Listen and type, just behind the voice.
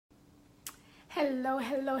Hello,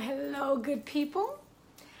 hello, hello, good people.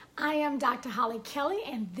 I am Dr. Hollie Kelly,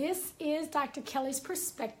 and this is Dr. Kelly's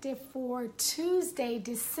Perspective for Tuesday,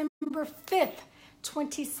 December 5th,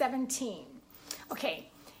 2017. Okay,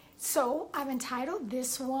 so I've entitled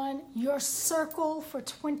this one, Your Circle for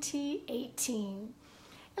 2018. And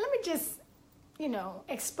let me just,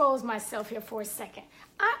 expose myself here for a second.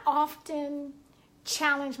 I often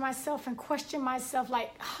challenge myself and question myself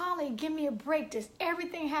like, Hollie, give me a break. Does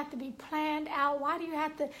everything have to be planned out? Why do you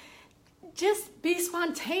have to just be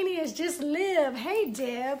spontaneous? Just live. Hey,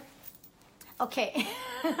 Deb. Okay.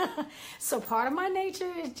 So part of my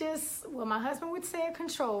nature is just, well, my husband would say a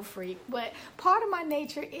control freak, but part of my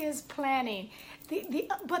nature is planning.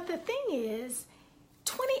 But the thing is,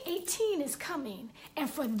 2018 is coming, and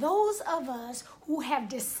for those of us who have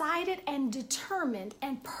decided and determined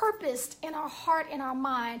and purposed in our heart, in our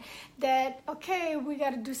mind, that, okay, we got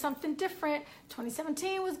to do something different.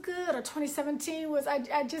 2017 was good, or 2017 was,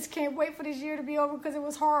 I just can't wait for this year to be over because it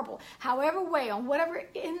was horrible. However way, on whatever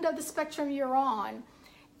end of the spectrum you're on,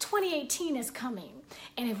 2018 is coming.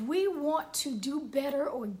 And if we want to do better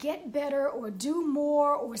or get better or do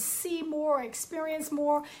more or see more or experience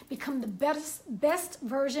more, become the best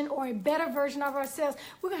version or a better version of ourselves,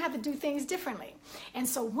 we're going to have to do things differently. And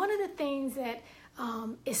so one of the things that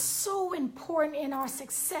is so important in our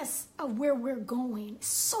success of where we're going,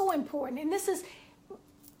 so important, and this is,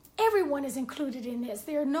 everyone is included in this.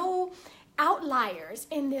 There are no outliers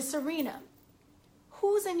in this arena.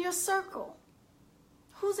 Who's in your circle?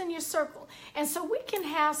 Who's in your circle? And so we can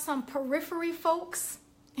have some periphery folks.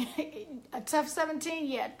 A tough 17,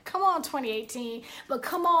 yeah, come on 2018, but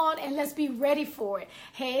come on and let's be ready for it.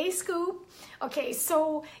 Hey, Scoop. Okay,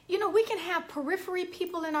 so, we can have periphery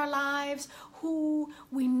people in our lives who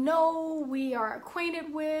we know, we are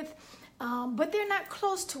acquainted with, but they're not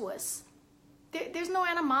close to us. There's no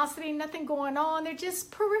animosity, nothing going on. They're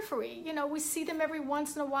just periphery. We see them every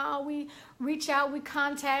once in a while. We reach out, we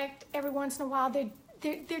contact every once in a while.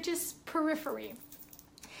 They're just periphery.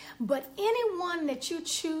 But anyone that you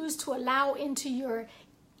choose to allow into your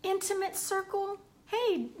intimate circle,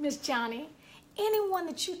 hey, Miss Johnny, anyone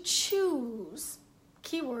that you choose,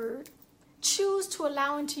 keyword, choose to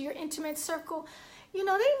allow into your intimate circle, they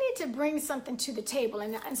need to bring something to the table.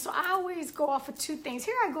 And so I always go off of two things.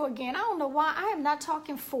 Here I go again. I don't know why. I am not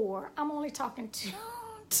talking four. I'm only talking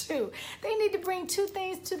two. They need to bring two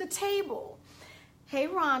things to the table. Hey,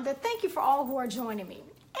 Rhonda, thank you for all who are joining me.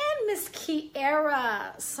 And Miss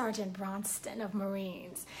Kiera, Sergeant Bronston of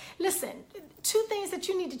Marines. Listen, two things that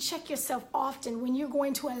you need to check yourself often when you're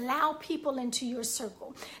going to allow people into your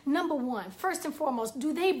circle. Number one, first and foremost,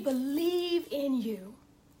 do they believe in you?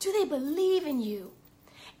 Do they believe in you?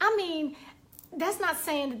 I mean, that's not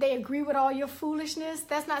saying that they agree with all your foolishness.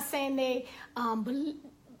 That's not saying they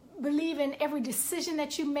believe in every decision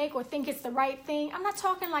that you make or think it's the right thing. I'm not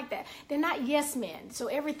talking like that. They're not yes men. So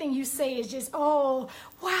everything you say is just, oh,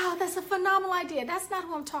 wow, that's a phenomenal idea. That's not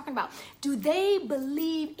who I'm talking about. Do they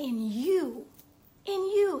believe in you? In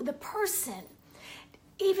you, the person.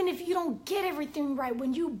 Even if you don't get everything right,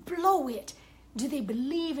 when you blow it, do they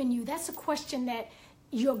believe in you? That's a question that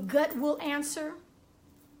your gut will answer.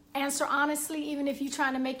 Answer honestly, even if you're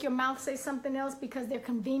trying to make your mouth say something else because they're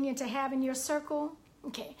convenient to have in your circle.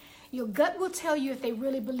 Okay, your gut will tell you if they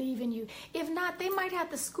really believe in you. If not, they might have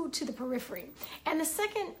to scoot to the periphery. And the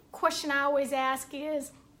second question I always ask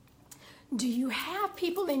is, do you have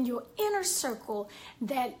people in your inner circle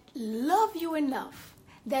that love you enough,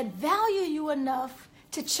 that value you enough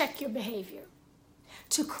to check your behavior,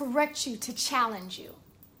 to correct you, to challenge you?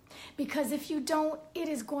 Because if you don't, it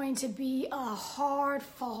is going to be a hard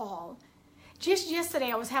fall. Just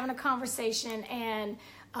yesterday, I was having a conversation, and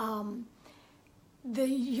the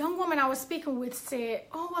young woman I was speaking with said,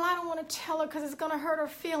 oh, well, I don't want to tell her because it's going to hurt her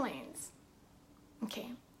feelings. Okay.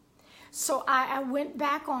 So I went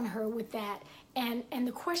back on her with that. And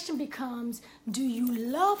the question becomes, do you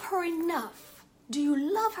love her enough? Do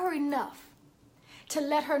you love her enough to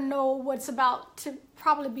let her know what's about to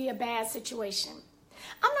probably be a bad situation?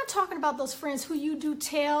 I'm not talking about those friends who you do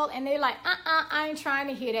tell and they're like, I ain't trying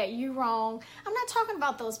to hear that. You wrong. I'm not talking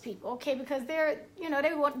about those people, okay? Because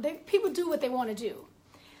people do what they want to do.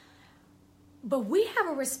 But we have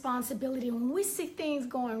a responsibility when we see things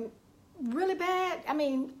going really bad. I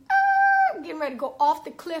mean, getting ready to go off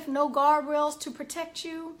the cliff, no guardrails to protect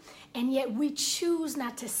you. And yet we choose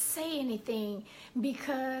not to say anything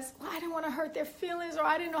because, well, I didn't want to hurt their feelings, or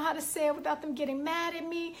I didn't know how to say it without them getting mad at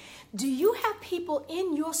me. Do you have people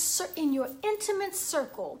in your intimate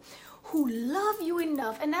circle who love you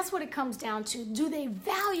enough? And that's what it comes down to. Do they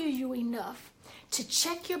value you enough to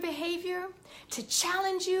check your behavior, to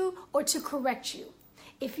challenge you or to correct you.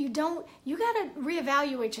 If you don't, you got to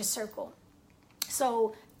reevaluate your circle.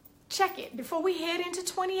 So check it before we head into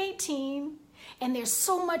 2018. And there's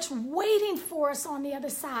so much waiting for us on the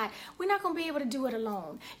other side. We're not going to be able to do it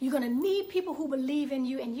alone. You're going to need people who believe in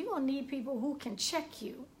you, and you're going to need people who can check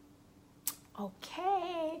you.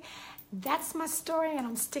 Okay, that's my story, and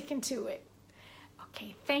I'm sticking to it.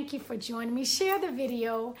 Okay, thank you for joining me. Share the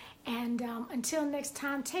video, and until next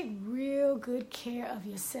time, take real good care of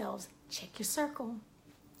yourselves. Check your circle.